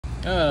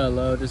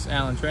Hello, this is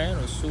Alan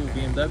Tran with Sewell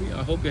BMW.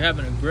 I hope you're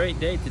having a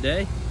great day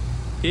today.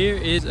 Here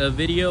is a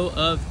video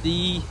of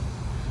the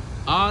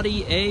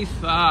Audi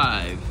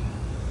A5.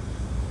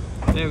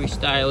 Very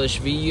stylish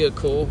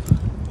vehicle.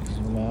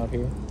 Zoom out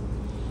here.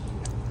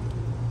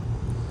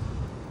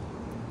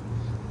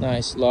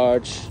 Nice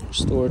large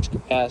storage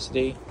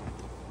capacity.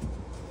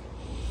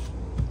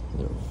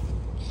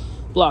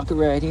 Blocker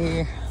right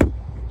here.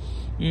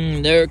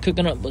 They're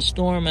cooking up a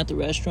storm at the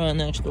restaurant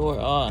next door.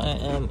 Oh, I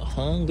am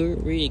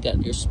hungry.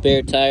 Got your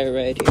spare tire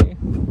right here.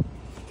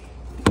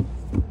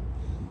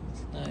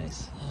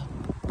 Nice.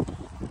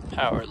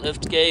 Power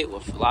lift gate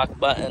with lock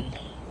button.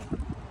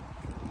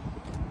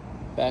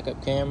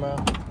 Backup camera.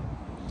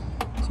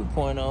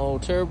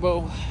 2.0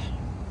 turbo.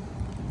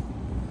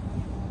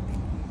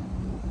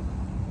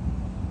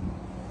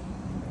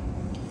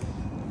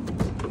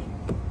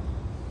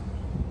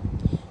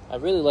 I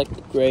really like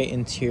the gray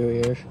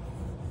interior.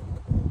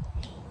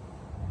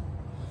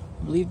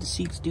 I believe the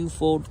seats do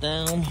fold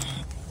down.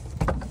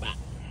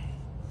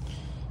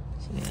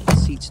 So yeah, the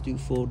seats do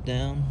fold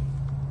down.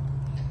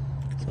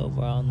 It's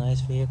overall a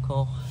nice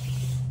vehicle.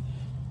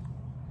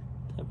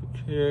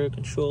 Temperature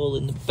control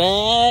in the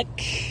back.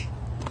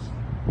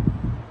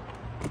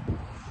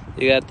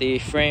 You got the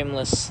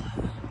frameless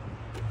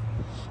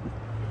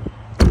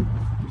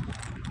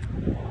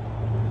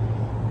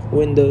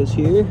windows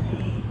here.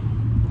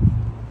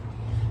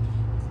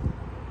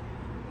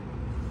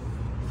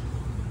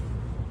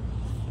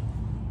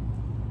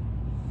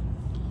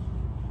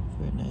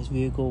 Very nice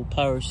vehicle,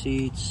 power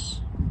seats.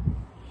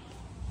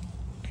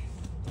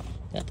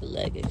 Got the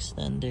leg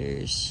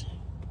extenders.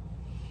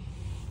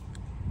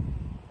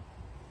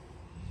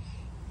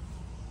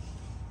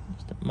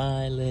 There's the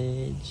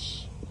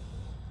mileage.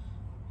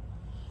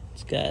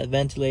 It's got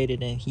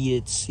ventilated and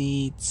heated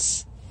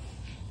seats.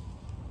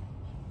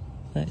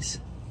 Nice.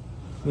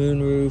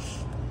 Moonroof.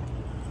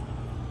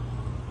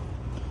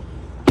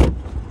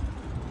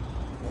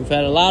 We've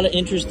had a lot of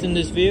interest in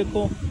this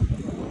vehicle,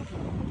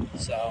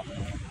 so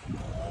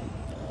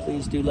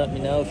please do let me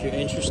know if you're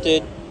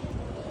interested.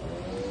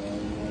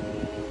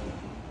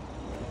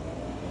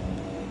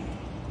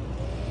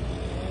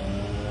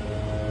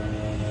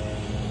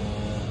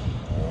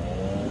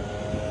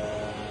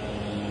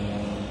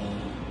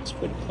 It's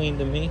pretty clean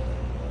to me.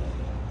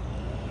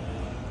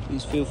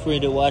 Please feel free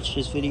to watch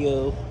this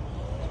video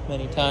as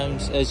many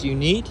times as you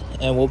need,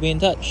 and we'll be in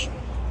touch.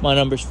 My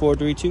number is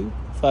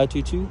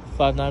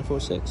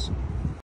 432-522-5946.